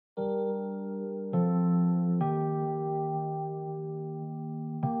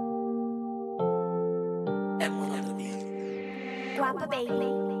We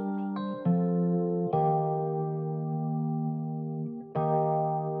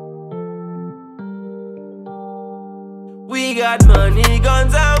got money,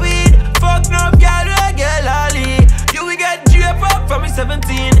 guns and weed. Fuck no girl, we get lolly. You we get drape up from me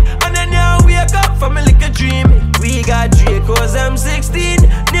 17, and then now wake up from a little dream. We got Dracos M16.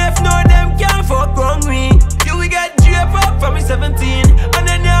 Nafe know them can't fuck wrong me. You we get drape up from me 17, and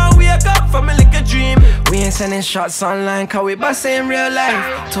then now wake up from a little dream. We ain't sending shots online, cause we bustin' in real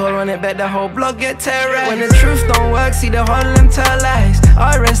life. Told on it, bet the whole block get terrorized. When the truth don't work, see the whole them tell lies.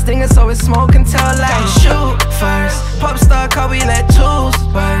 Arresting us, so we smoke and tell lies. Shoot first, pop star, cause we let tools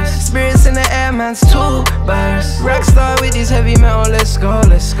burst. Spirits in the air, man's two burst. Rockstar with these heavy metal, let's go,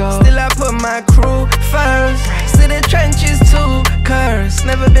 let's go. Still I put my crew first. Still the trenches too cursed.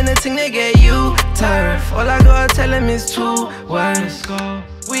 Never been a thing to get you turf. All I gotta tell him is 2 words.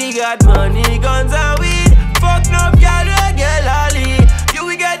 We got money, guns and weed. Fuck no girl, we get lolly. You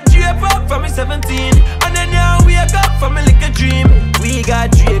we get drape up from me 17, and then now wake up from a little dream. We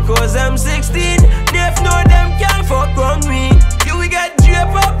got Dracos M16. Nafe know them can't fuck wrong me. You we get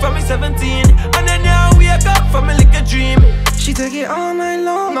drape up from me 17, and then now wake up from a little dream. She took it all night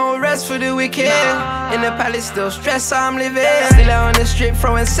long, no rest for the wicked. In the palace, still stressed, I'm living. Still out on the strip,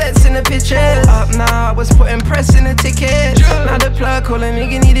 throwing sets in the pictures. Up now, I was putting press in the tickets. Now the plug calling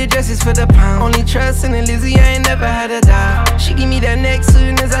nigga needed dresses for the pound. Only trust in the Lizzie, I ain't never had a doubt. She give me that neck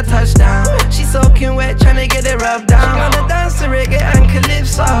soon as I touch down. She soaking wet, tryna get it rubbed down. She wanna dance to reggae and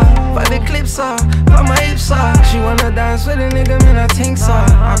calypso, but the clips off, but my hips off. She wanna dance with a nigga, man, I think so.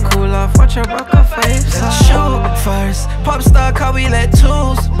 I cool off, watch her rock off her hips off. Shoot first, pop star, cause we let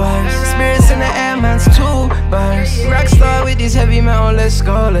tools burst. Spirits in the air, man's 2 burst. Rockstar with these heavy metal, let's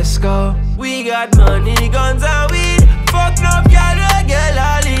go, let's go. We got money, guns and weed. Fuck no girl, we get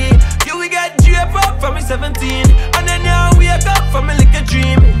lolly. You we get drape up from me 17, and then now wake up from a little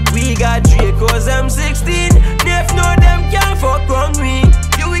dream. We got Dracos M16. Nafe know them can't fuck wrong me.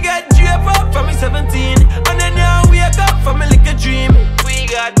 You we get drape up from me 17, and then now wake up from a little dream. We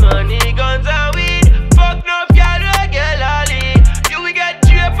got money, guns and weed. Fuck no girl, we get lolly. You we get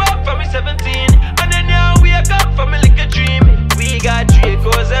drape up from me 17, and then now wake up from a little dream. We got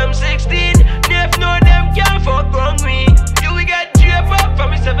Dracos M16. Nafe know them can't fuck wrong me. You we get drape up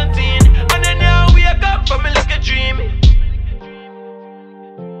from me 17.